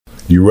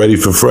You ready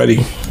for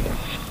Freddie?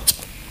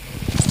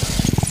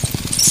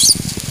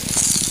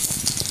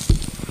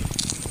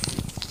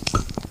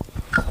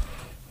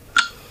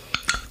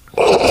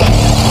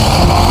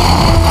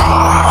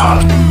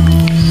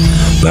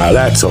 Now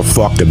that's a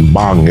fucking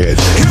bong hit.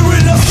 You're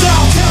in the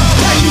South Town,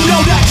 and you know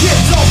that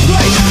kids don't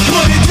play.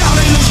 Put it down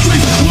in the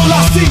street, will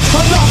I see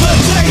another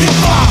day?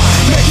 If I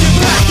make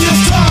it back this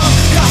time,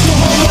 got to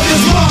hold on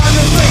his mind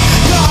and think,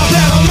 God,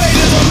 that I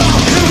made it alive.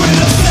 You're in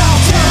the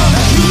South Town,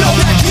 you know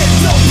that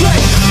kids don't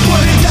play.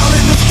 Put it down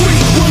in the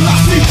street, will I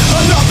see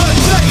another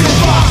day?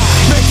 If I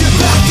make it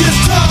back this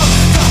time,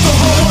 got to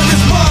hold on his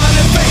mind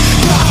and think,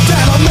 God,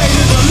 that I made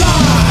it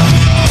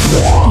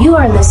alive. You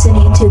are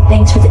listening to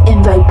Thanks for the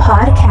Invite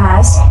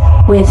podcast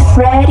with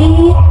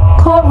Freddie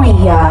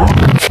Correa.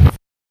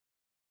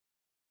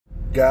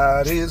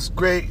 God is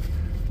great.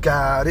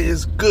 God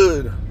is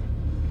good.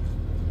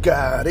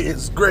 God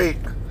is great.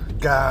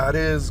 God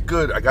is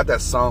good. I got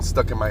that song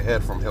stuck in my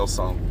head from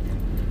Hillsong.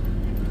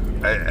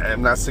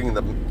 I'm not singing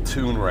the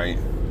tune right.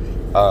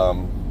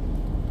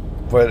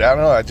 But I don't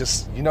know. I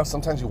just,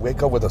 sometimes you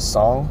wake up with a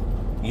song.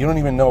 You don't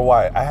even know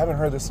why. I haven't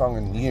heard this song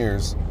in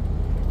years.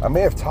 I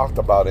may have talked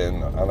about it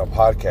on a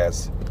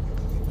podcast.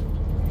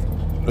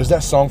 There's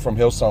that song from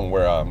Hillsong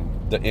where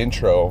the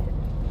intro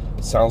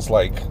sounds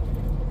like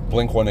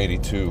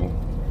Blink-182.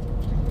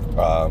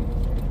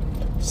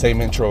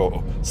 Same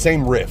intro,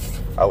 same riff,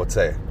 I would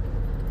say.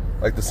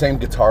 Like the same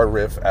guitar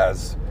riff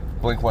as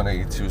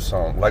Blink-182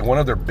 song. Like one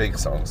of their big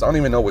songs. I don't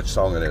even know which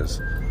song it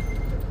is.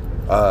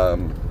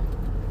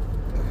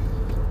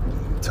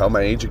 Tell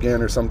My Age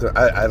Again or something.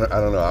 I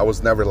don't know. I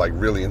was never like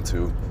really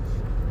into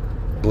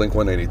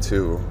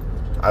Blink-182.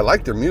 I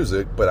liked their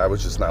music, but I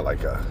was just not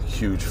like a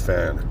huge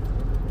fan.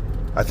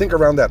 I think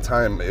around that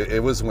time,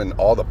 it was when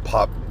all the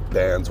pop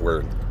bands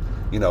were,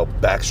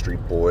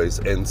 Backstreet Boys,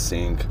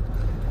 NSYNC.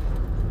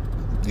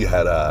 You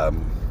had,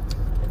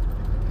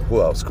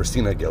 who else?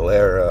 Christina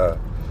Aguilera,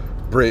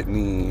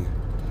 Britney.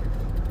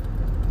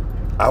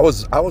 I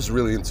was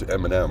really into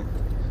Eminem.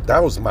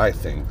 That was my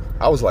thing.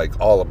 I was like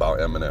all about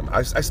Eminem.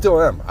 I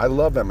still am. I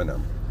love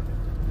Eminem.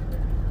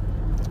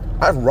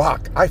 I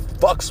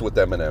fucks with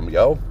Eminem,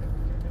 yo.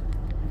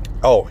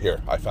 Oh,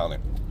 here, I found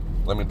it.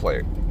 Let me play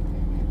it.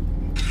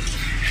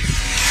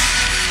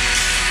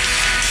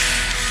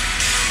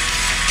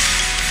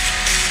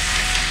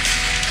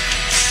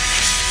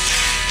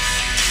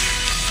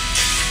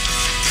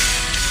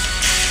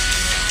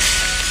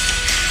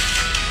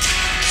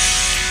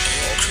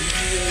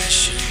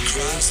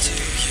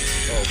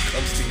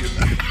 Comes to you.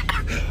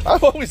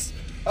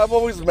 I've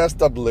always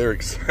messed up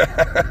lyrics.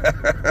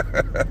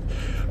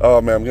 Oh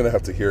man, I'm gonna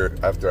have to hear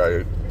it after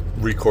I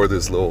record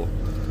this little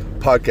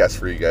podcast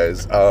for you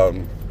guys.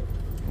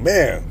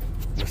 Man,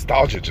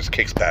 nostalgia just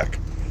kicks back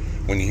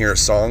when you hear a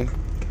song.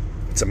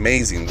 It's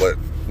amazing what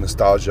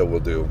nostalgia will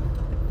do.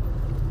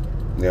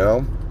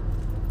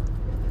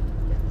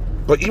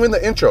 But even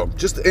the intro,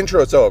 just the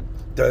intro itself.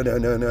 And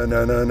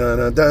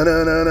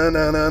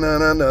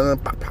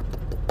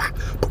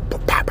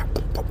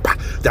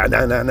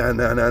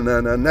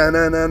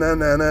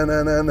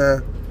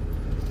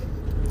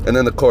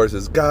then the chorus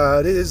is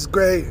God is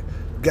great,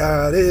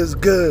 God is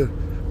good,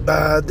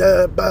 ba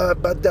da ba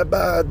ba da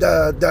ba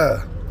da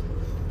da.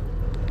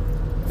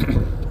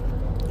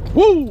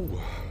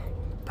 Woo!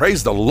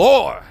 Praise the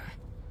Lord.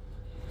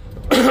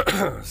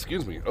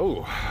 Excuse me.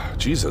 Oh,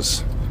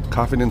 Jesus.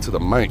 Coughing into the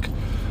mic.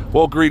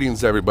 Well,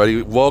 greetings,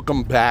 everybody.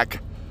 Welcome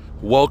back.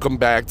 Welcome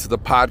back to the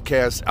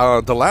podcast.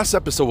 The last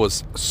episode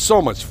was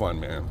so much fun,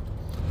 man.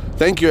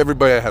 Thank you,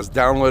 everybody that has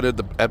downloaded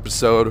the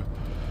episode.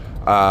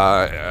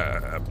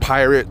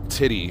 Pirate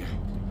Titty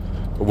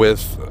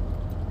with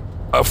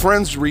a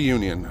friend's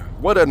reunion.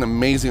 What an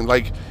amazing,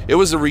 it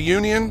was a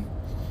reunion,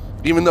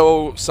 even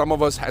though some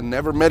of us had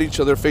never met each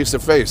other face to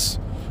face.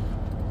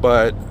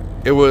 But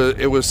it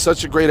was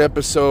such a great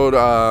episode.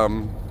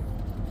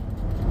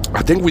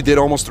 I think we did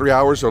almost 3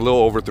 hours or a little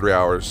over 3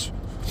 hours.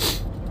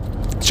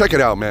 Check it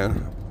out,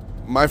 man.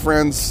 My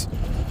friends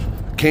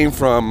came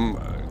from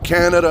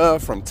Canada,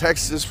 from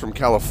Texas, from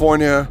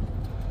California,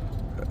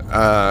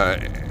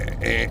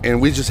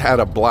 and we just had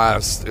a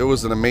blast. It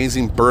was an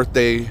amazing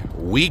birthday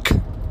week.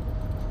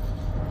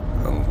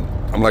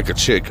 I'm like a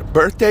chick.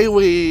 Birthday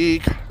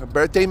week,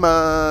 birthday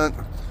month.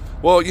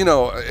 Well,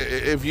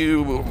 if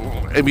you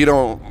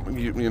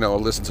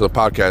don't listen to the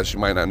podcast, you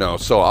might not know.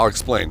 So I'll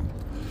explain.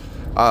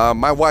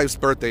 My wife's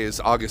birthday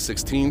is August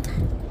 16th.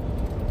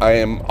 I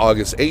am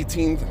August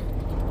 18th,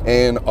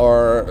 and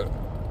our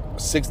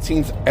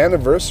 16th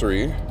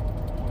anniversary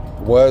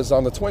was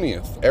on the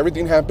 20th.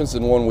 Everything happens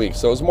in 1 week,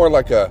 so it's more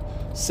like a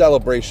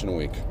celebration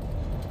week.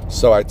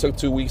 So I took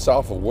 2 weeks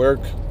off of work,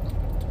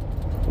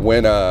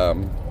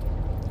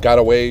 got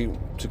away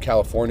to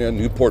California,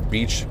 Newport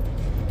Beach,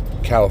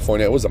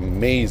 California. It was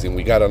amazing.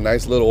 We got a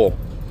nice little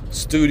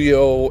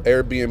studio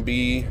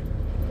Airbnb,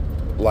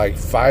 like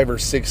 5 or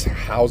 6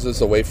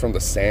 houses away from the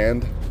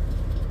sand.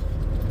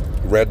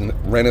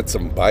 Rented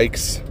some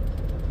bikes,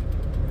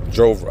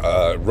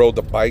 rode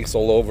the bikes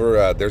all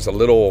over. There's a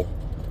little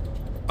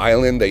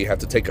island that you have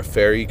to take a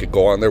ferry. You could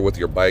go on there with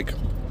your bike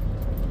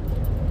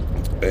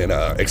and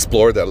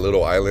explore that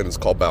little island. It's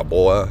called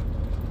Balboa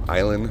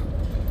Island.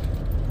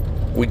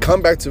 We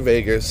come back to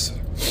Vegas,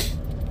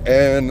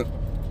 and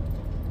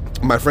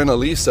my friend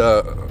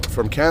Elisa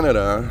from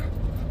Canada,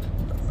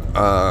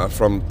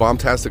 from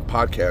Bombtastic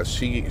Podcast,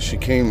 she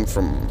came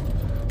from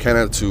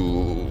Canada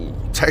to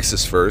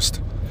Texas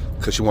first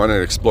because she wanted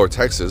to explore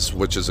Texas,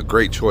 which is a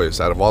great choice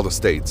out of all the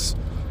states.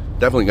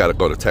 Definitely got to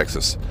go to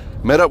Texas.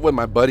 Met up with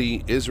my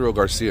buddy Israel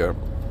Garcia,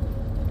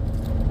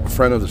 a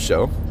friend of the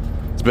show.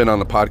 He's been on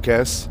the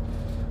podcast,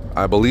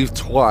 I believe,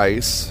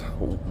 twice.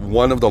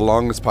 One of the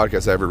longest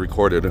podcasts I ever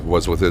recorded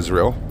was with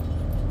Israel.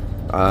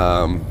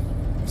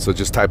 So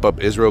just type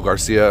up Israel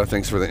Garcia,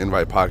 Thanks for the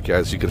Invite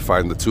podcast. You can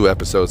find the 2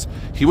 episodes.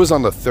 He was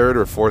on the 3rd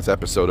or 4th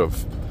episode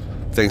of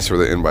Thanks for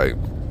the Invite.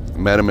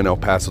 Met him in El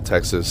Paso,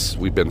 Texas.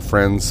 We've been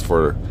friends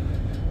for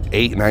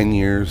 8-9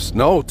 years.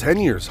 No, 10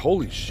 years.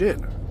 Holy shit.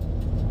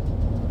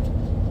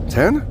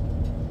 10?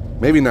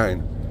 Maybe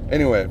 9.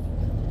 Anyway.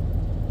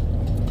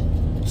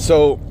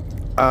 So,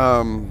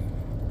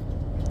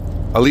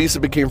 Elisa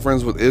became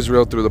friends with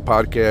Israel through the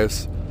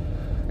podcast.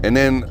 And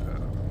then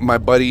my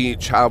buddy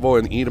Chavo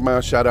and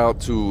Irma, shout out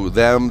to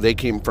them. They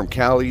came from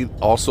Cali.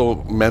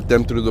 Also met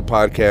them through the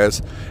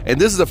podcast. And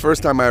this is the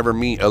first time I ever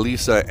meet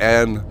Elisa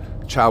and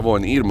Chavo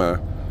and Irma.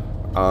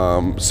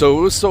 So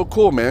it was so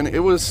cool, man. It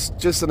was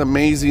just an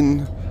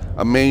amazing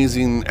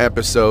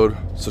episode.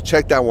 So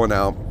check that one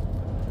out.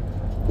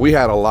 We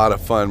had a lot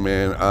of fun,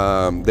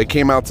 man. They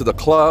came out to the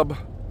club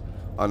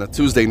on a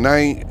Tuesday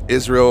night.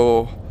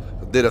 Israel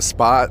did a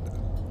spot.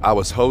 I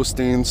was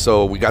hosting,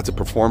 so we got to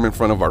perform in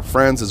front of our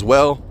friends as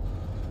well.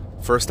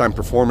 First time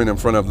performing in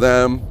front of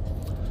them.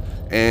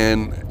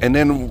 And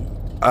then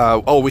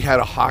we had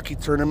a hockey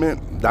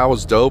tournament. That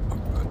was dope.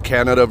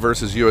 Canada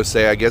versus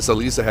USA. I guess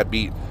Elisa had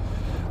beat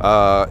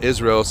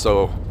Israel,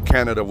 so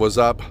Canada was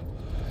up,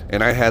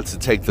 and I had to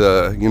take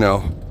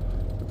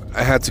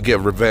I had to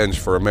get revenge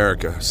for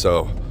America,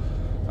 so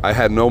I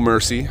had no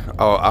mercy.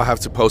 I'll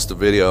have to post a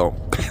video.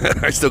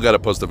 I still gotta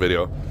post a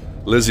video.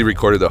 Lizzie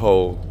recorded the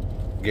whole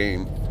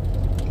game.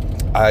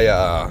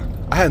 I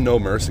had no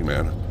mercy,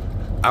 man.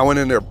 I went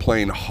in there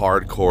playing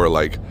hardcore.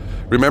 Like,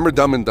 remember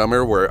Dumb and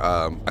Dumber, where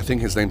I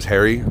think his name's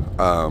Harry,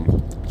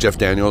 Jeff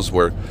Daniels,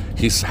 where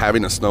he's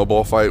having a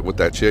snowball fight with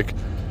that chick,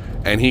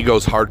 and he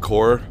goes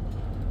hardcore.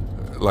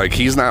 Like,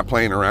 he's not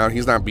playing around.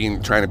 He's not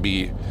trying to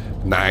be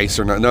nice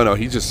or not. No,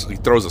 he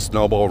throws a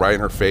snowball right in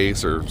her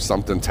face or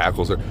something,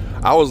 tackles her.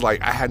 I was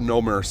like, I had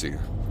no mercy.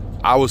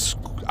 I was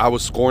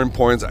scoring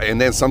points, and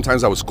then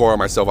sometimes I would score on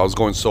myself. I was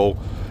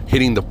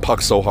hitting the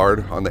puck so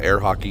hard on the air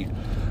hockey.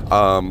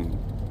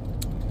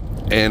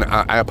 And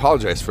I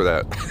apologize for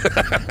that.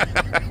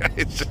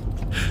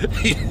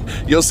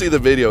 You'll see the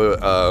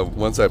video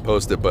once I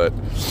post it, but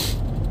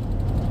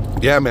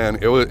yeah, man,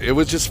 it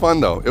was just fun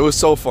though. It was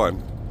so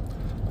fun.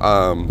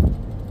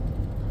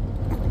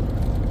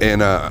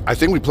 And I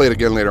think we played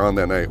again later on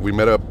that night. We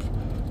met up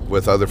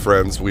with other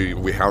friends.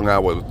 We hung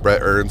out with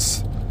Brett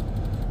Ernst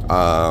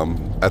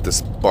at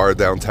this bar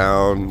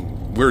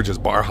downtown. We were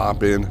just bar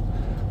hopping.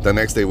 The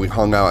next day we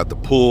hung out at the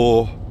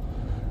pool.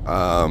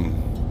 A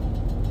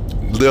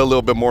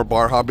little bit more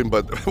bar hopping,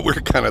 but we were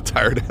kind of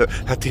tired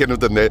at the end of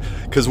the night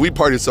because we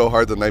partied so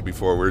hard the night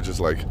before. We were just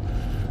like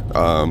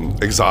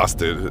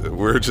exhausted. We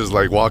were just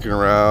like walking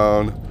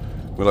around.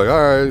 We're like,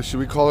 all right, should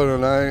we call it a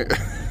night?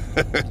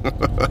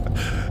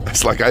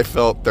 It's like I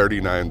felt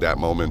 39 that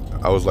moment.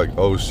 I was like,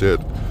 oh shit,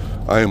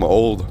 I am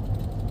old.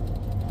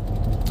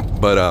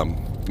 But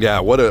yeah,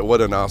 what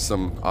an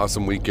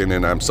awesome weekend,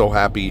 and I'm so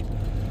happy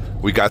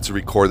we got to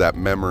record that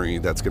memory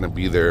that's gonna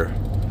be there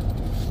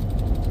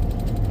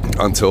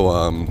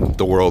until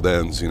the world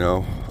ends,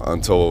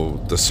 until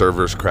the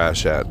servers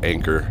crash at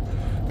Anchor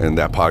and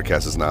that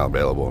podcast is not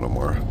available no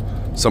more.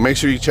 So make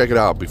sure you check it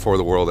out before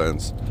the world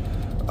ends.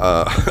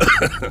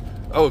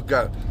 Oh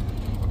god.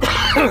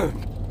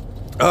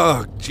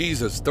 Oh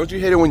Jesus, don't you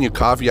hate it when you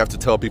cough you have to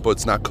tell people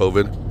it's not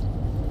COVID?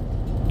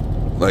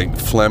 Like,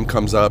 phlegm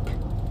comes up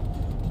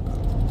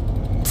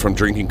from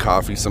drinking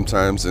coffee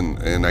sometimes,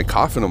 and I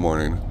cough in the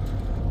morning,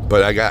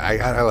 but I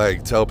gotta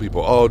like tell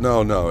people, oh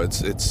no,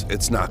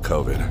 it's not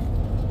COVID.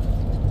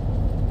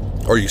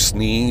 Or you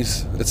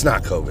sneeze, it's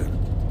not COVID.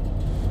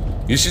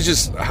 You should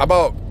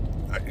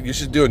you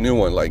should do a new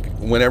one, like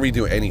whenever you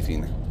do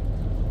anything.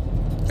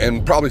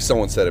 And probably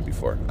someone said it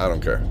before. I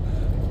don't care.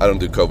 I don't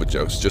do COVID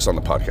jokes, just on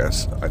the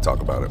podcast I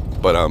talk about it.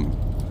 But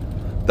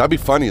that'd be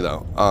funny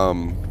though.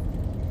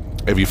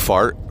 If you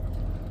fart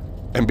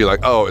and be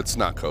like, oh, it's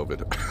not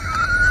COVID.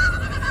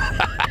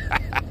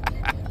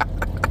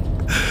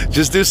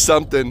 Just do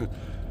something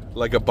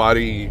like a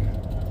body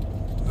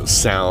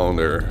sound,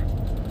 or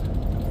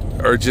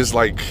just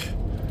like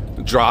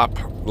drop,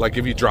 like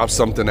if you drop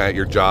something at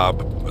your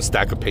job, a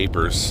stack of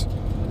papers,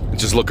 and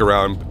just look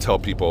around and tell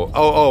people,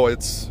 oh,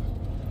 it's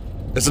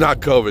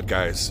not COVID,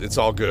 guys. It's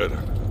all good.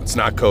 It's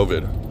not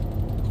COVID.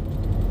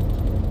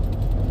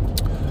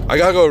 I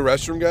gotta go to the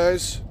restroom,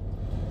 guys.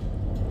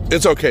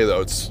 It's okay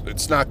though.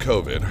 It's not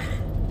COVID.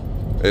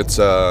 It's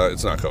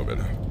not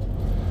COVID.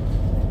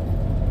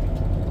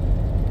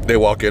 They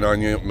walk in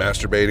on you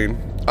masturbating.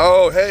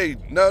 Oh, hey,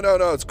 no,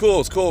 it's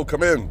cool,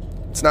 come in.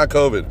 It's not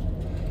COVID.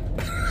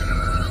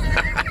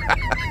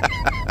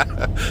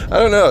 I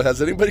don't know.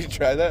 Has anybody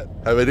tried that?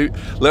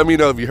 Let me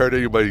know if you heard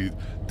anybody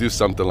do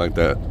something like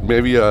that.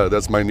 Maybe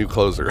that's my new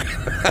closer.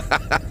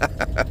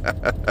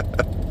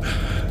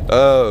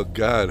 Oh,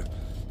 God.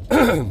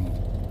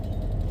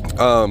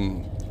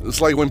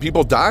 It's like when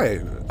people die.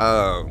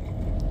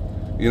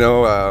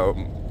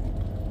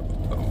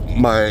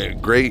 My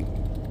great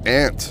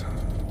aunt,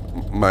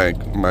 my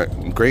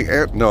great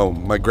aunt, no,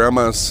 my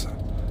grandma's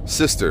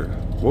sister.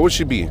 What would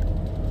she be?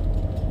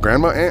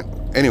 Grandma aunt?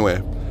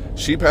 Anyway,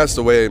 she passed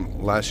away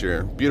last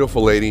year.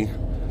 Beautiful lady,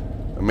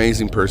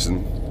 amazing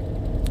person.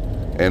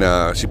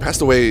 And she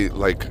passed away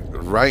like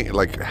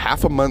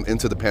half a month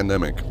into the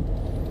pandemic.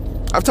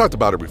 I've talked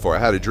about her before. I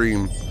had a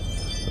dream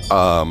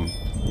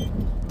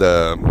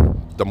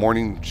the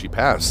morning she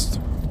passed,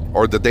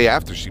 or the day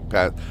after she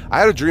passed. I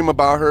had a dream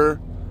about her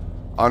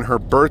on her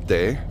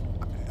birthday.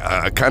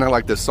 Kind of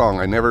like this song.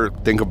 I never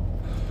think of,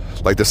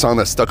 like, the song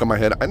that stuck in my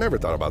head. I never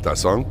thought about that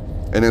song,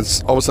 and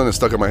it's all of a sudden it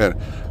stuck in my head.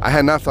 I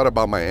had not thought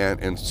about my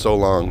aunt in so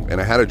long,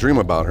 and I had a dream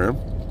about her.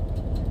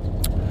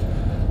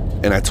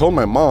 And I told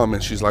my mom,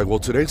 and she's like, well,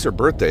 today's her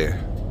birthday.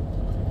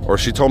 Or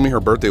she told me her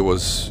birthday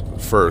was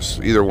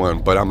first, either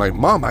one. But I'm like,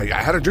 Mom, I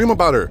had a dream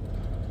about her.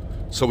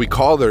 So we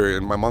called her,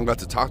 and my mom got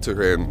to talk to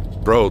her,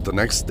 and bro, the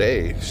next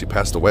day she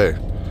passed away.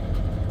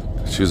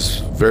 She was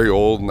very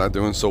old, not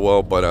doing so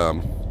well. But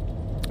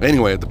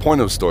anyway, the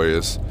point of the story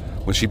is,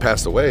 when she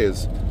passed away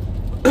is,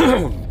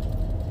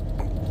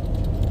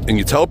 and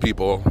you tell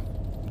people,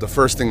 the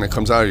first thing that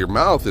comes out of your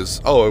mouth is,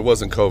 oh, it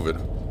wasn't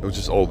COVID. It was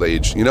just old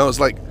age. You know, it's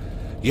like,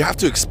 you have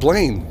to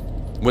explain.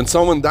 When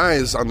someone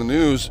dies on the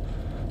news,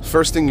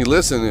 first thing you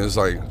listen is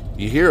like,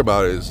 you hear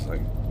about it is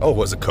like, oh,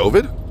 was it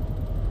COVID?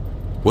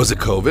 Was it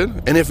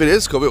COVID? And if it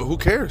is COVID, who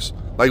cares?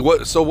 Like,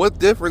 what? So what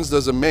difference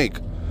does it make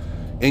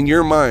in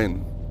your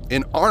mind,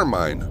 in our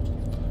mind?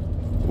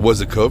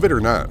 Was it COVID or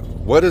not?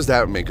 What does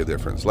that make a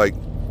difference? Like,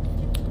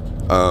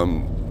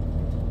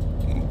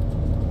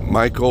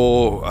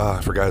 Michael,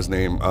 I forgot his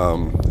name,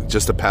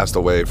 just passed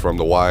away from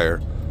The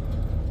Wire,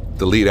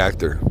 the lead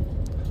actor.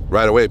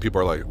 Right away,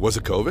 people are like, was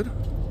it COVID?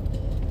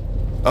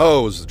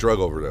 Oh, it was a drug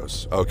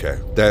overdose. Okay,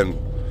 then,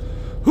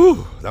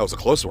 whew, that was a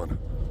close one,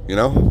 you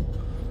know?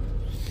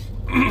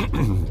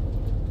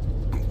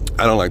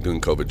 I don't like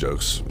doing COVID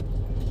jokes.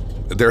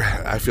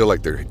 I feel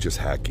like they're just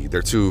hacky.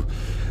 They're too,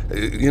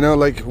 you know,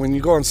 like when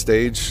you go on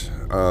stage,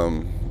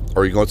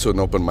 or you go to an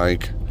open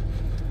mic,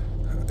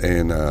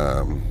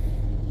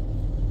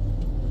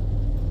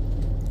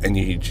 and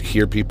you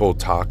hear people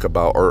talk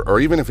about,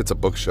 or even if it's a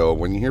book show,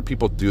 when you hear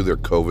people do their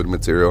COVID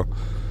material,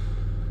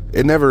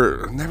 it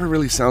never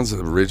really sounds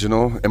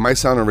original. It might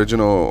sound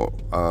original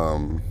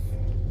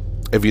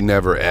if you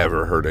never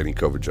ever heard any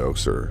COVID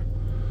jokes,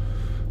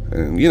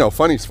 and you know,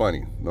 funny's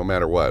funny no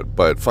matter what,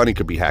 but funny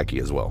could be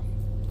hacky as well.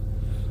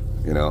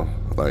 You know,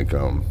 like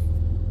I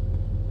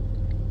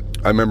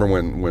remember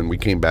when we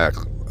came back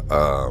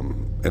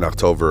in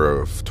October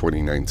of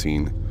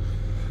 2019,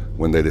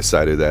 when they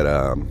decided that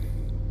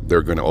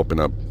they're going to open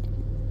up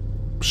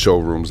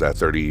showrooms at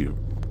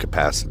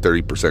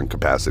 30%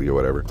 capacity or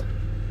whatever.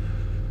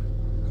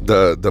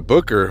 The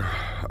booker,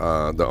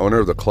 the owner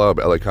of the club,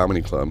 LA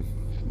Comedy Club,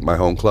 my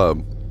home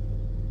club,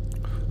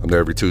 I'm there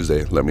every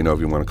Tuesday. Let me know if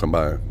you want to come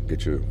by.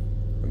 Get you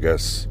a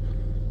guest,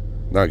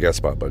 not a guest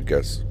spot, but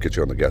get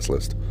you on the guest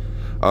list.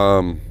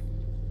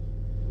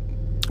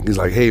 He's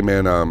like, hey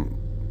man,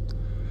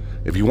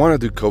 if you want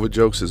to do COVID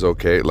jokes, is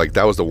okay. Like,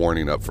 that was the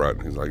warning up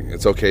front. He's like,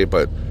 it's okay,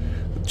 but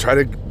try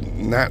to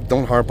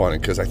don't harp on it,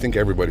 because I think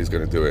everybody's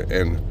going to do it.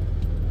 And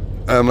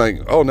I'm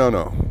like, oh,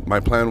 no. My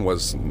plan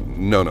was,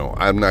 no.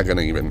 I'm not going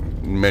to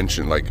even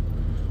mention, like,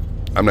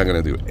 I'm not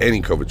going to do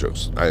any COVID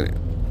jokes.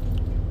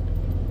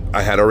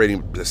 I had already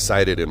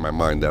decided in my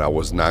mind that I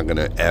was not going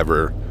to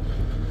ever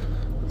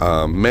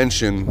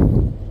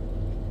mention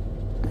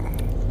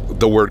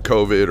the word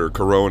COVID or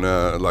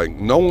Corona. Like,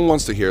 no one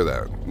wants to hear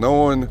that. No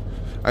one.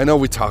 I know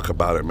we talk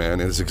about it,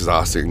 man. It's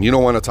exhausting. You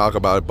don't want to talk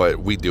about it, but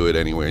we do it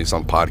anyways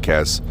on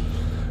podcasts.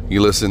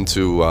 You listen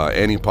to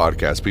any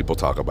podcast, people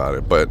talk about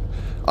it. But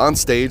on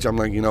stage, I'm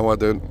like, you know what,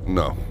 dude?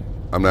 No,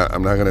 I'm not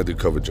gonna do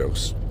COVID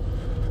jokes,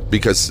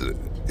 because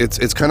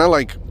it's kind of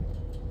like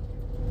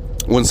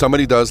when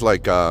somebody does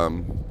like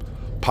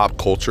pop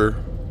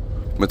culture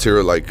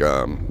material, like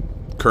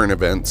current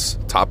events,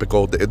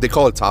 topical. They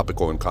call it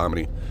topical in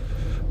comedy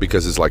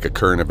because it's like a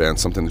current event,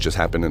 something that just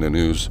happened in the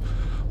news.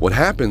 What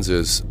happens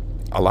is,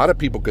 a lot of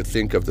people could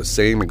think of the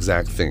same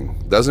exact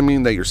thing. Doesn't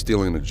mean that you're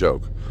stealing the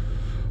joke,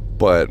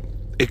 but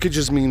it could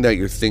just mean that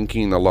you're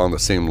thinking along the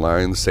same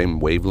line, same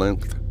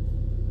wavelength.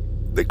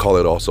 They call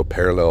it also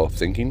parallel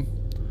thinking.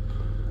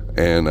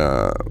 And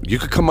you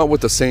could come up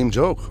with the same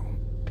joke.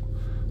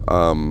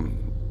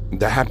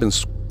 That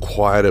happens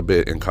quite a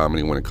bit in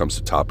comedy when it comes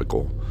to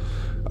topical.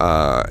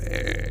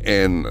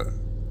 And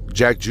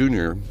Jack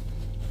Jr.,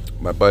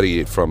 my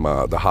buddy from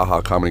the Ha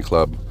Ha Comedy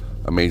Club,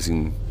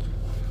 amazing,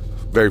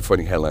 very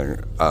funny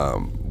headliner.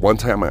 One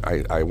time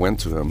I went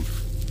to him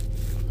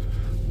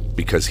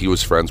because he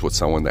was friends with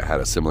someone that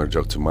had a similar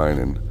joke to mine,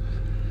 and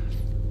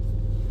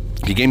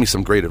he gave me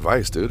some great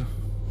advice, dude.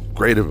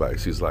 Great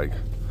advice. He's like,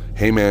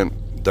 hey man,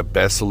 the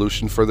best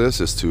solution for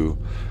this is to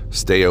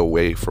stay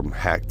away from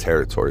hack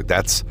territory.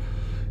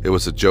 It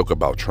was a joke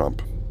about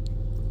Trump.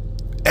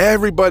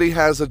 Everybody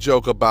has a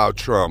joke about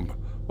Trump.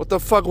 What the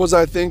fuck was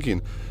I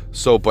thinking?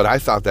 So, but I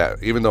thought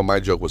that even though my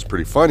joke was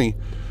pretty funny,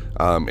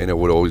 and it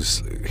would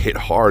always hit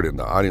hard, and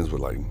the audience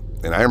would like,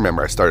 and I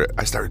remember I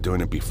started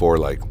doing it before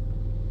I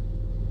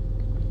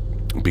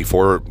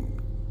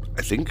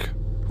think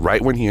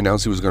right when he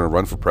announced he was going to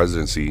run for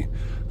presidency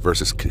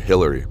versus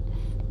Hillary.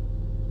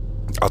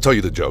 I'll tell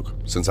you the joke,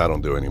 since I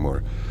don't do it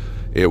anymore.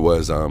 It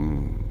was, I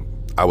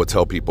would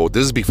tell people,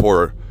 this is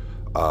before,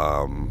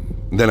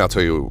 then I'll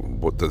tell you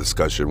what the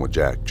discussion with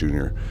Jack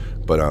Jr.,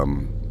 but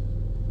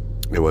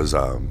it was,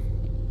 oh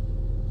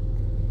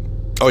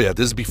yeah,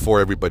 this is before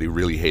everybody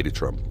really hated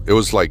Trump. It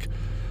was like,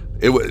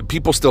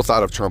 people still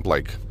thought of Trump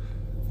like,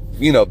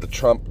 you know,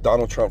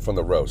 Donald Trump from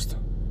the roast,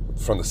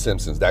 from The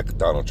Simpsons, that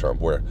Donald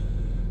Trump, where,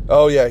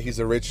 oh yeah, he's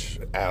a rich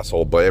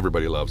asshole, but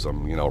everybody loves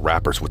him. You know,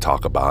 rappers would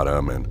talk about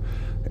him, and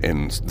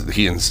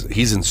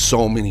he's in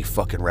so many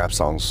fucking rap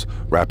songs.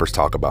 Rappers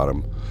talk about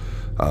him.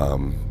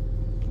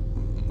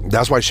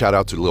 That's why shout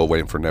out to Lil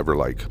Wayne for never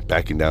like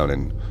backing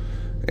down,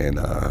 and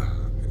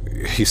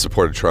he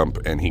supported Trump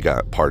and he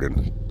got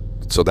pardoned.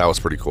 So that was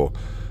pretty cool.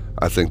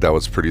 I think that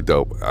was pretty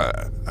dope.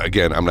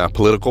 Again, I'm not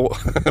political,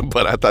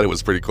 but I thought it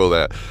was pretty cool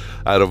that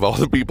out of all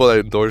the people that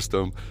endorsed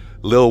him,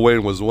 Lil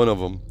Wayne was one of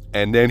them,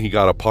 and then he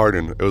got a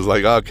pardon. It was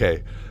like,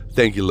 okay,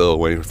 thank you, Lil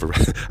Wayne, for.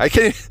 I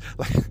can't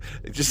like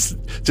just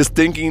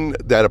thinking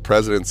that a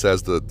president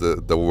says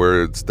the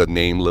words, the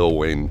name Lil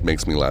Wayne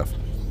makes me laugh.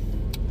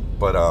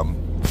 But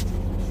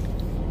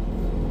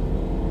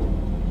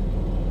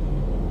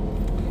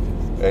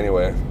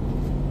anyway,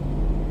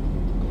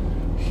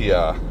 he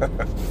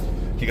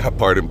got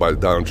pardoned by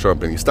Donald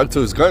Trump, and he stuck to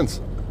his guns.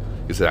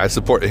 He said, I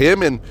support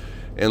him and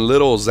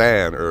Lil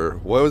Xan, or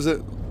what was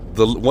it?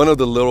 One of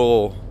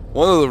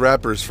the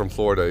rappers from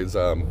Florida is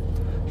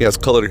he has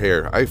colored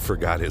hair. I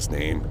forgot his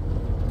name.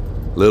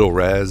 Lil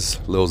Rez,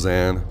 Lil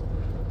Xan.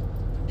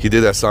 He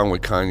did that song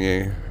with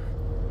Kanye.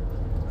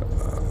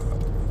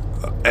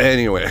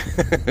 Anyway,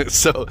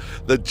 so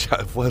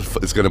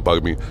it's gonna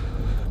bug me.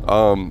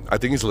 I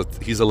think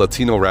he's a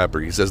Latino rapper.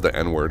 He says the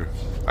N-word.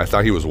 I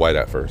thought he was white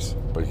at first,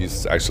 but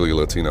he's actually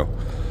Latino.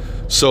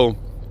 So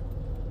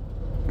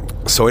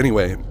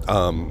anyway,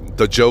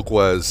 the joke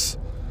was,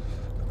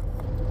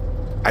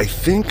 I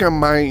think I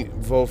might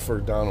vote for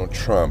Donald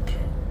Trump,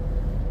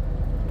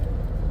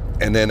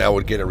 and then I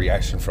would get a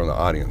reaction from the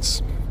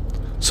audience.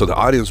 So the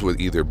audience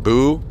would either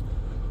boo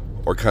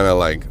or kind of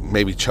like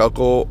maybe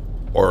chuckle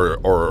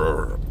or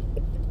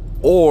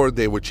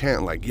they would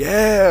chant like,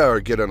 yeah, or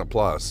get an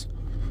applause.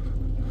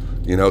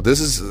 You know,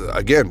 this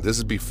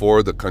is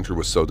before the country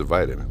was so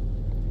divided.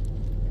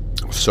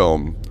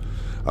 So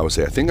I would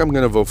say, I think I'm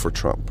going to vote for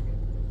Trump.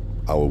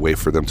 I would wait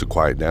for them to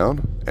quiet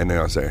down, and then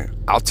I'll say,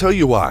 I'll tell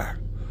you why.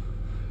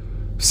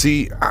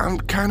 See, I'm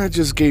kind of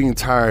just getting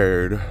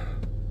tired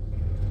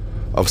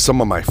of some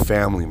of my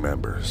family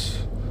members.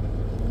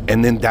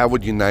 And then that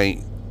would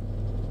unite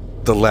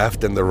the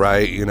left and the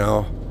right, you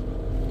know?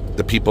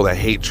 The people that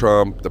hate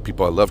Trump, the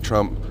people that love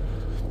Trump.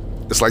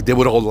 It's like they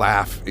would all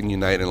laugh and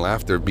unite in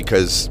laughter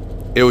because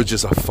it was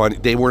just a funny,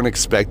 they weren't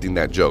expecting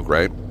that joke,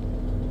 right?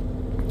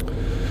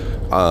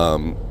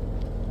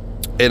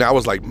 And I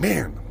was like,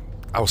 man,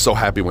 I was so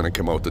happy when I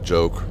came out with the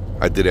joke.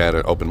 I did it at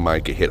an open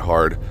mic, it hit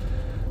hard.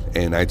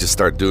 And I just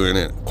started doing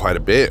it quite a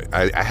bit.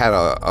 I had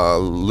a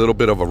little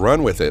bit of a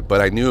run with it, but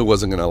I knew it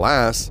wasn't going to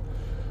last.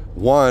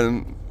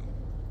 One,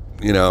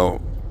 you know,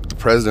 the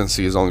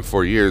presidency is only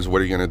 4 years.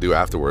 What are you going to do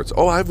afterwards?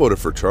 Oh, I voted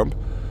for Trump.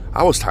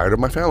 I was tired of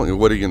my family.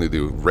 What are you going to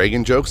do?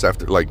 Reagan jokes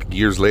after, like,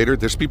 years later?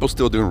 There's people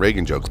still doing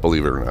Reagan jokes,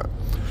 believe it or not.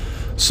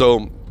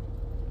 So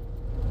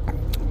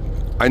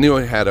I knew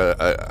I had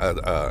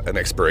an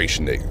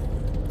expiration date.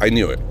 I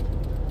knew it,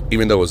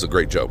 even though it was a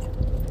great joke.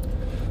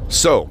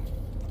 So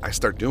I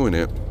start doing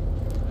it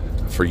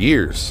for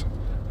years.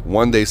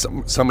 One day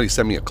somebody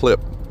sent me a clip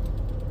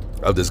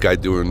of this guy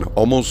doing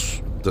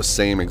almost the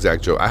same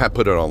exact joke. I had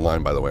put it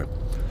online, by the way.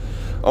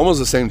 Almost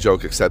the same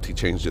joke, except he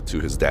changed it to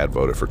his dad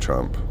voted for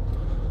Trump,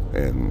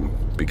 and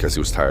because he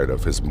was tired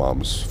of his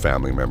mom's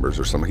family members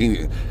or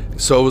something.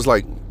 So it was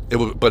like,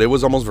 but it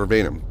was almost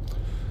verbatim.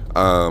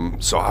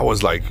 So I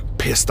was like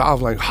pissed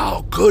off, like,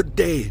 how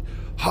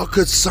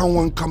could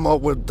someone come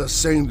up with the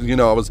same, you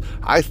know,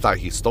 I thought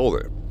he stole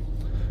it.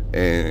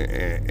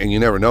 And you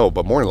never know,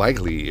 but more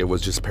likely it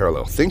was just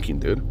parallel thinking,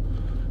 dude.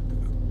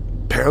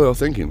 Parallel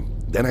thinking.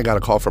 Then I got a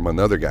call from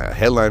another guy,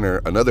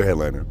 another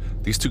headliner.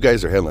 These two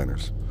guys are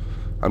headliners.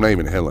 I'm not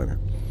even a headliner.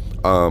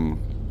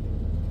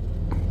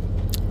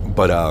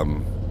 But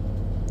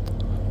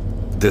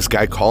this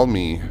guy called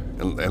me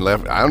and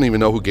left. I don't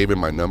even know who gave him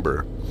my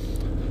number.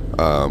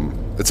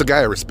 It's a guy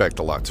I respect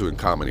a lot too in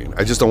comedy.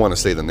 I just don't want to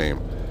say the name.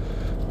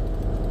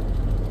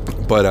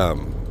 But out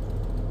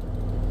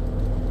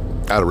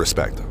of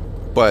respect.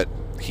 But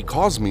he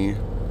calls me.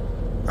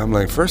 I'm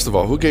like, first of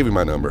all, who gave you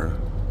my number?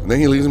 And then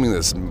he leaves me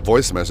this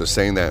voice message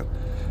saying that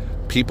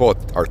people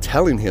are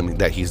telling him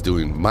that he's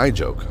doing my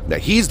joke.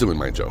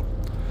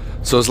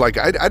 So it's like,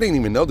 I didn't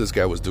even know this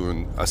guy was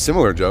doing a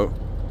similar joke.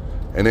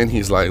 And then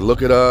he's like,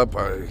 look it up.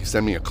 He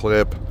sent me a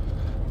clip.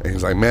 And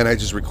he's like, man, I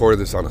just recorded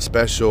this on a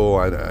special.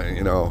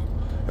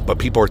 But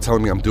people are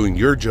telling me I'm doing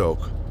your joke.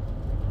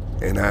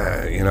 And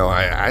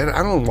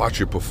I don't watch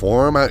you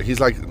perform. He's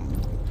like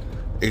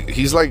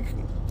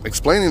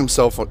explaining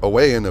himself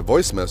away in a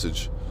voice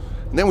message.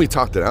 And then we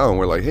talked it out and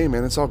we're like, hey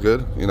man, it's all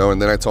good.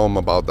 And then I told him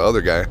about the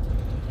other guy.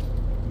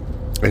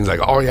 And he's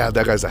like, oh yeah,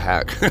 that guy's a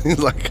hack. He's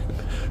like,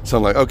 so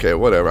I'm like, okay,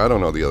 whatever. I don't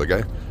know the other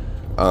guy.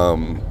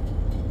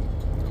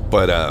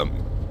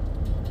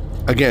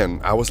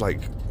 Again, I was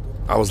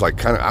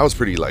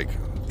pretty like,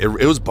 it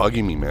was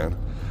bugging me, man.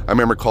 I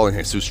remember calling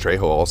Jesus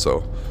Trejo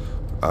also.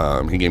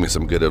 He gave me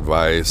some good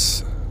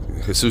advice.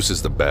 Jesus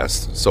is the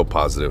best, so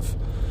positive.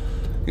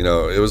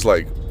 It was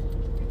like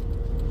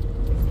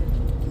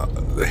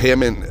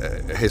him and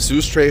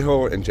Jesus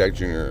Trejo and Jack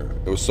Jr.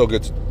 It was so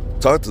good to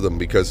talk to them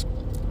because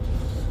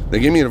they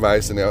gave me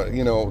advice, and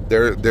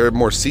they're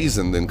more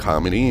seasoned in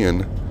comedy,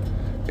 and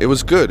it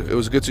was good. It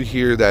was good to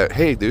hear that,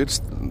 hey, dude,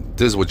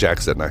 this is what Jack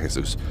said, not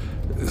Jesus.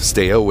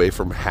 Stay away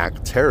from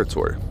hack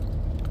territory.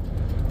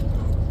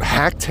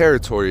 Hack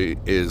territory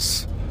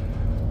is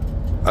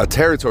a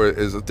territory.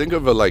 Think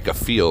of it like a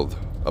field,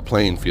 a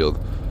playing field,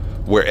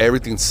 where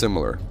everything's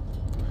similar.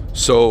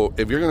 So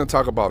if you're going to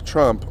talk about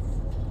Trump,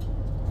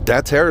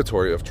 that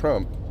territory of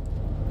Trump,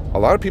 a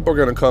lot of people are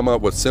going to come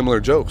up with similar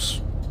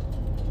jokes,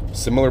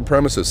 similar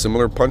premises,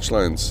 similar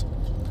punchlines.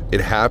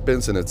 It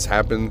happens, and it's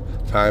happened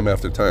time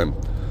after time.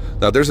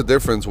 Now, there's a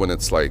difference when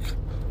it's like,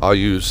 I'll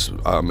use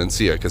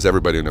Mencia, because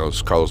everybody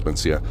knows Carlos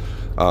Mencia.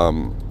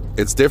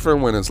 It's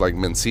different when it's like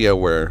Mencia,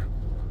 where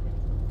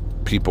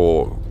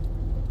people,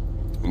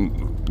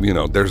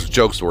 there's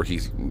jokes where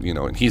he's,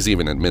 and he's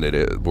even admitted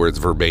it, where it's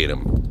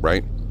verbatim,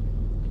 right?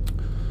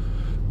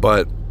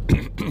 But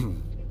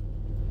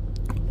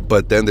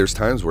then there's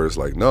times where it's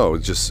like, no,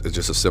 it's just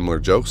a similar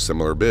joke,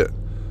 similar bit.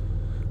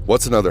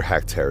 What's another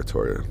hack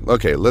territory?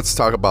 Okay, let's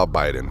talk about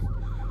Biden.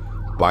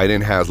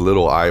 Biden has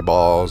little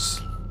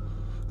eyeballs.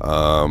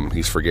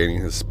 He's forgetting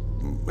his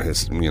he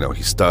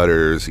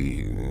stutters.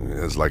 He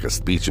has like a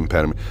speech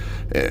impediment.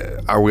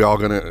 Are we all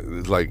gonna,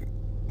 like,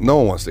 no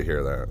one wants to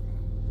hear that.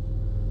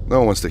 No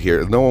one wants to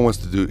hear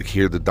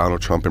hear the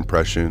Donald Trump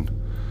impression.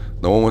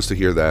 No one wants to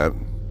hear that.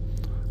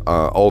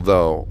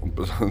 Although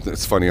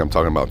it's funny, I'm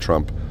talking about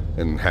Trump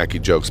and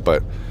hacky jokes,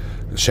 but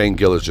Shane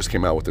Gillis just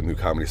came out with a new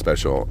comedy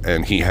special,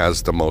 and he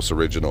has the most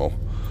original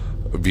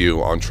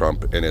view on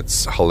Trump, and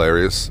it's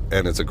hilarious,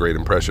 and it's a great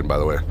impression, by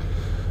the way.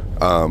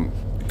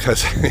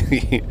 Because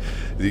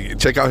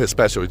check out his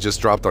special. It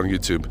just dropped on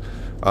YouTube.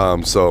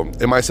 So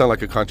it might sound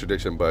like a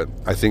contradiction, but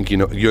I think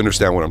you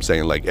understand what I'm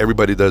saying. Like,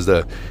 everybody does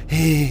the,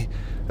 hey,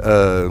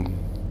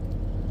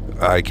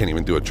 I can't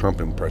even do a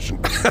Trump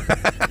impression.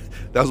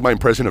 That was my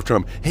impression of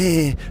Trump.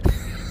 Hey.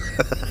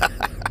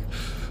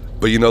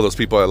 But those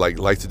people that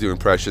like to do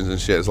impressions and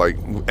shit. It's like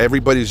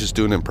everybody's just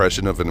doing an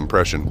impression of an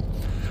impression.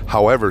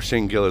 However,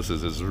 Shane Gillis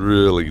is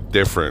really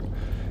different,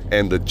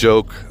 and the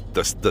joke,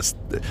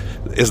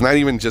 it's not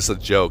even just a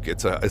joke.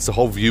 It's a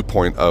whole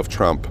viewpoint of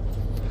Trump,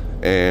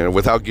 and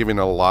without giving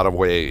a lot of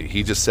weight,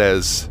 he just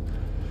says,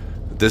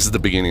 "This is the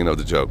beginning of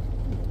the joke,"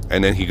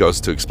 and then he goes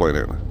to explain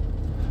it.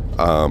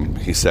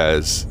 He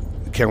says,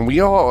 "Can we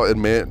all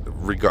admit,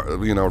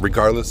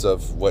 regardless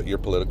of what your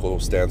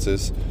political stance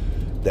is,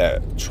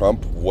 that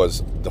Trump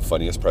was the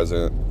funniest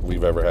president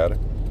we've ever had?"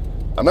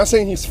 I'm not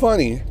saying he's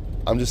funny.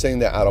 I'm just saying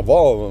that out of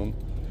all of them,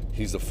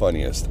 he's the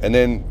funniest. And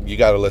then you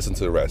got to listen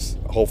to the rest.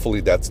 Hopefully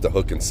that's the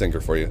hook and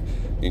sinker for you.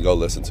 You can go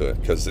listen to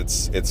it because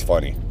it's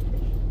funny.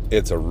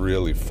 It's a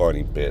really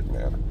funny bit,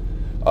 man.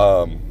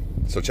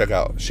 So check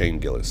out Shane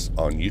Gillis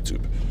on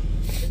YouTube.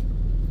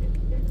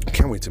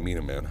 Can't wait to meet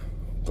him, man.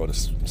 Go to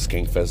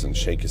Skankfest and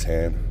shake his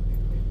hand.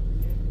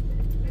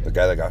 The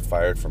guy that got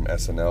fired from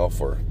SNL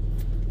for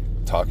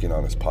talking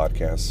on his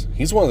podcast.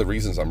 He's one of the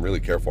reasons I'm really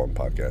careful on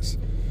podcasts.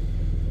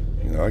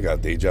 I got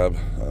a day job.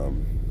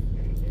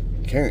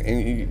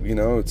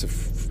 It's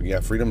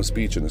freedom of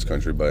speech in this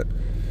country, but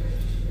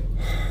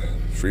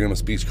freedom of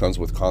speech comes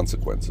with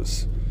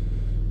consequences.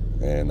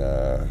 And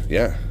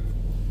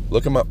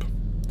look him up.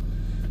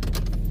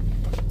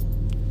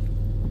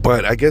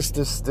 But I guess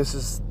this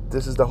is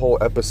the whole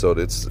episode.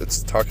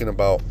 It's talking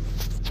about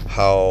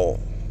how,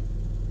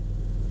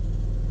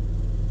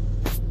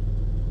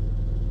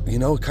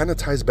 it kind of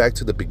ties back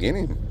to the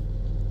beginning.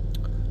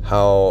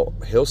 How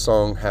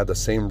Hillsong had the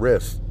same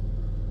riff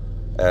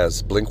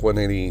as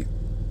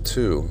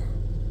Blink-182.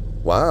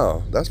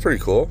 Wow, that's pretty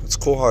cool. It's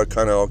cool how it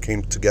kind of all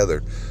came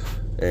together.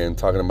 And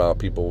talking about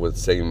people with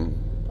same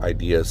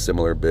ideas,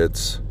 similar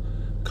bits,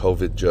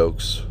 COVID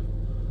jokes,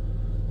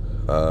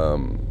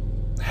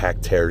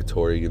 hack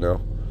territory,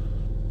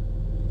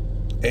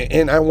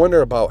 And I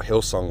wonder about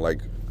Hillsong, like,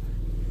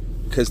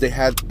 because they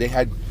had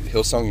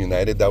Hillsong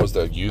United. That was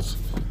the youth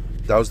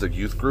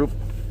group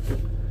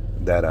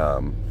that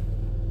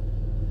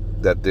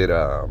did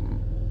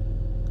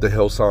the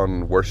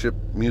Hillsong worship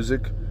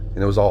music,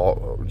 and it was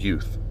all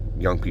youth,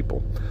 young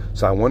people.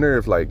 So I wonder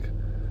if, like,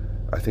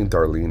 I think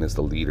Darlene is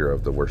the leader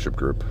of the worship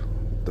group,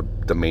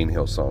 the main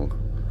Hillsong.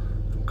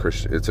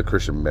 It's a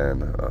Christian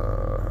band.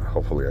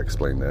 Hopefully I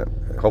explained that.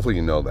 Hopefully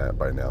you know that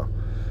by now.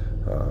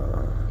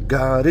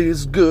 God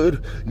is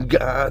good.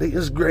 God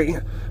is great.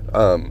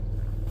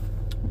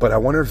 But I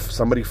wonder if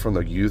somebody from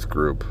the youth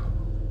group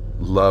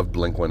loved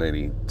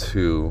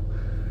Blink-182,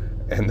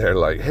 and they're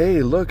like,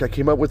 hey, look, I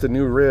came up with a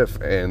new riff.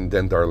 And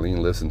then Darlene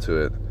listened to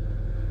it,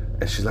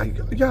 and she's like,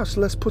 yes,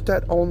 let's put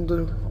that on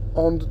the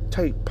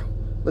tape.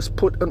 Let's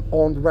put it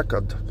on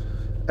record,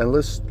 and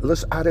let's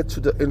add it to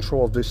the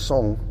intro of this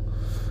song.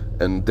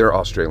 And they're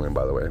Australian,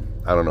 by the way.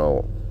 I don't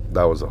know.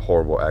 That was a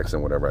horrible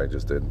accent, whatever I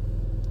just did.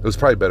 It was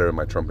probably better than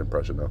my Trump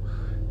impression, though.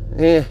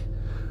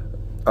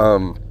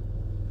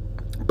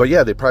 But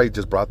yeah, they probably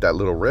just brought that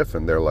little riff,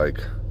 and they're like,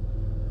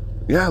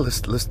 yeah, let's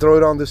throw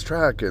it on this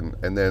track. And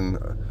then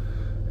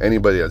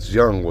anybody that's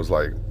young was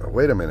like,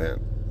 wait a minute,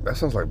 that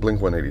sounds like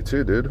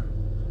Blink-182, dude.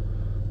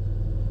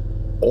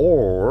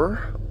 Or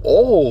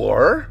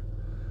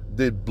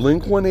did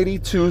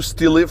Blink-182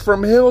 steal it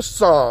from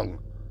Hillsong?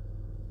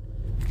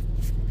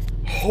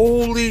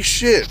 Holy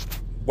shit.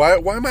 Why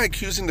am I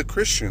accusing the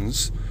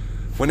Christians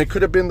when it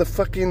could have been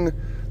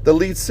the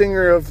lead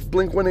singer of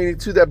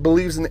Blink-182 that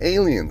believes in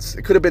aliens?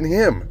 It could have been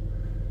him.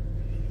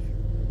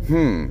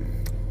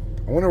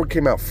 I wonder what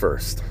came out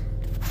first.